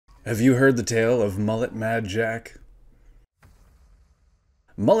Have you heard the tale of Mullet Mad Jack?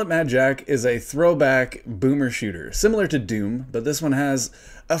 Mullet Mad Jack is a throwback boomer shooter, similar to Doom, but this one has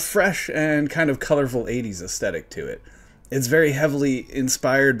a fresh and kind of colorful 80s aesthetic to it. It's very heavily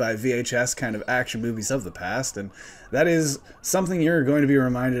inspired by VHS kind of action movies of the past, and that is something you're going to be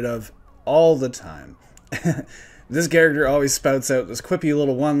reminded of all the time. This character always spouts out those quippy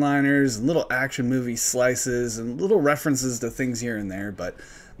little one-liners, and little action movie slices, and little references to things here and there, but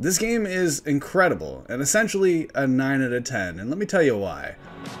this game is incredible, and essentially a 9 out of 10, and let me tell you why.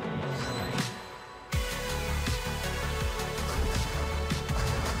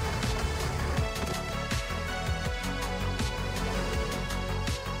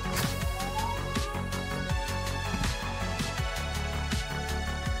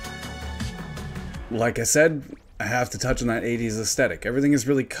 Like I said, I have to touch on that 80s aesthetic. Everything is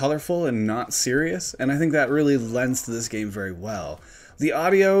really colorful and not serious, and I think that really lends to this game very well. The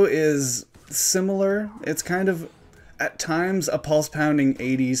audio is similar. It's kind of, at times, a pulse-pounding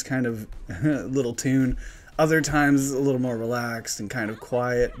 80s kind of little tune. Other times, a little more relaxed and kind of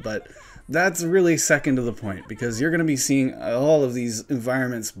quiet, but that's really second to the point, because you're going to be seeing all of these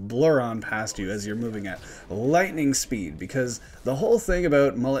environments blur on past you as you're moving at lightning speed, because the whole thing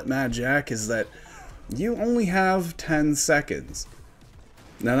about Mullet Mad Jack is that you only have 10 seconds.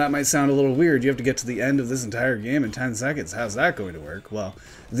 Now that might sound a little weird. You have to get to the end of this entire game in 10 seconds. How's that going to work? Well,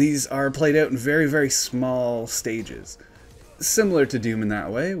 these are played out in very, very small stages. Similar to Doom in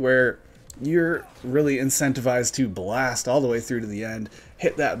that way, where you're really incentivized to blast all the way through to the end,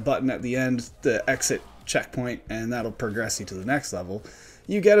 hit that button at the end, the exit checkpoint, and that'll progress you to the next level.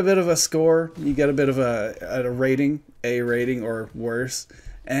 You get a bit of a score, you get a bit of a rating, A rating or worse,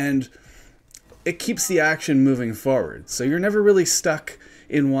 and it keeps the action moving forward. So you're never really stuck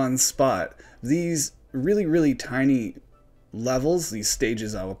in one spot. These really, really tiny levels, these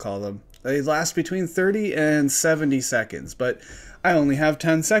stages I will call them, they last between 30 and 70 seconds, but I only have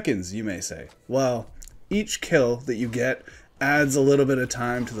 10 seconds, you may say. Well, each kill that you get adds a little bit of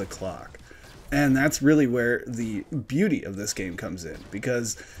time to the clock. And that's really where the beauty of this game comes in,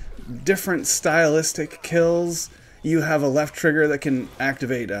 because different stylistic kills, you have a left trigger that can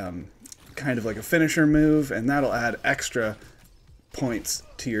activate kind of like a finisher move, and that'll add extra points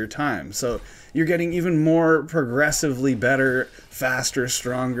to your time. So you're getting even more progressively better, faster,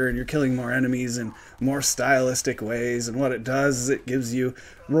 stronger, and you're killing more enemies in more stylistic ways, and what it does is it gives you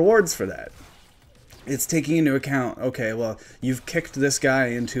rewards for that. It's taking into account, okay, well, you've kicked this guy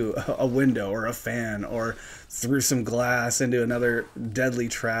into a window or a fan or through some glass into another deadly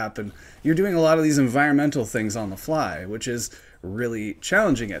trap, and you're doing a lot of these environmental things on the fly, which is really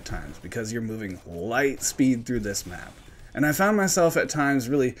challenging at times because you're moving light speed through this map. And I found myself at times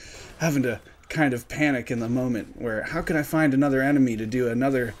really having to kind of panic in the moment where, how can I find another enemy to do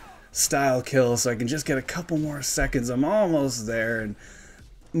another style kill so I can just get a couple more seconds? I'm almost there, and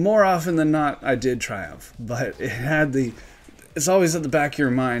more often than not, I did triumph. But it's always at the back of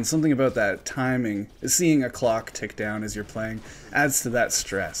your mind, something about that timing, seeing a clock tick down as you're playing, adds to that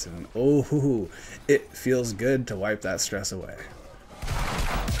stress. And oh, it feels good to wipe that stress away.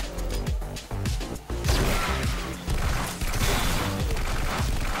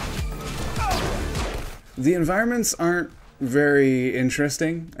 The environments aren't very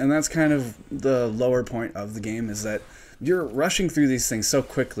interesting, and that's kind of the lower point of the game, is that you're rushing through these things so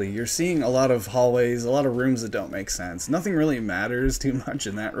quickly. You're seeing a lot of hallways, a lot of rooms that don't make sense. Nothing really matters too much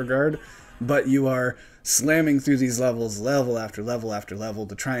in that regard, but you are slamming through these levels, level after level after level,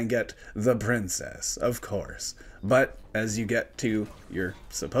 to try and get the princess, of course. But as you get to your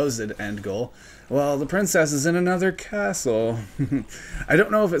supposed end goal, well, the princess is in another castle. I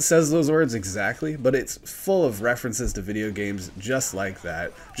don't know if it says those words exactly, but it's full of references to video games just like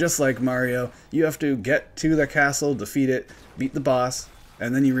that. Just like Mario, you have to get to the castle, defeat it, beat the boss,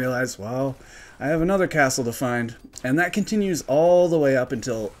 and then you realize, well, I have another castle to find. And that continues all the way up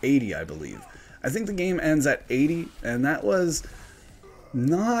until 80, I believe. I think the game ends at 80, and that was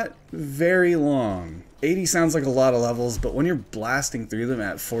not very long. 80 sounds like a lot of levels, but when you're blasting through them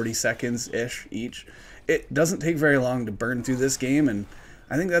at 40 seconds-ish each, it doesn't take very long to burn through this game, and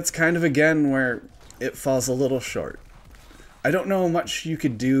I think that's kind of, again, where it falls a little short. I don't know much you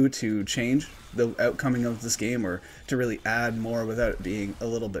could do to change the outcoming of this game, or to really add more without it being a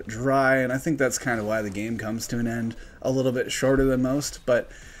little bit dry, and I think that's kind of why the game comes to an end a little bit shorter than most, but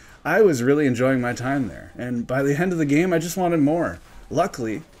I was really enjoying my time there, and by the end of the game, I just wanted more.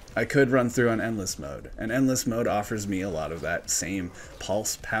 Luckily, I could run through on Endless Mode, and Endless Mode offers me a lot of that same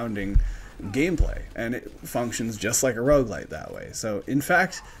pulse-pounding gameplay, and it functions just like a roguelite that way. So, in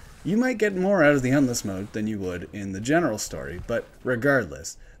fact, You might get more out of the Endless mode than you would in the general story, but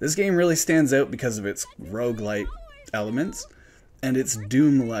regardless, this game really stands out because of its roguelite elements and its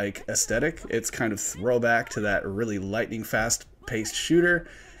Doom-like aesthetic. It's kind of throwback to that really lightning fast-paced shooter,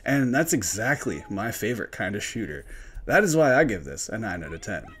 and that's exactly my favorite kind of shooter. That is why I give this a 9 out of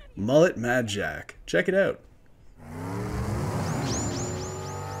 10. Mullet Mad Jack. Check it out.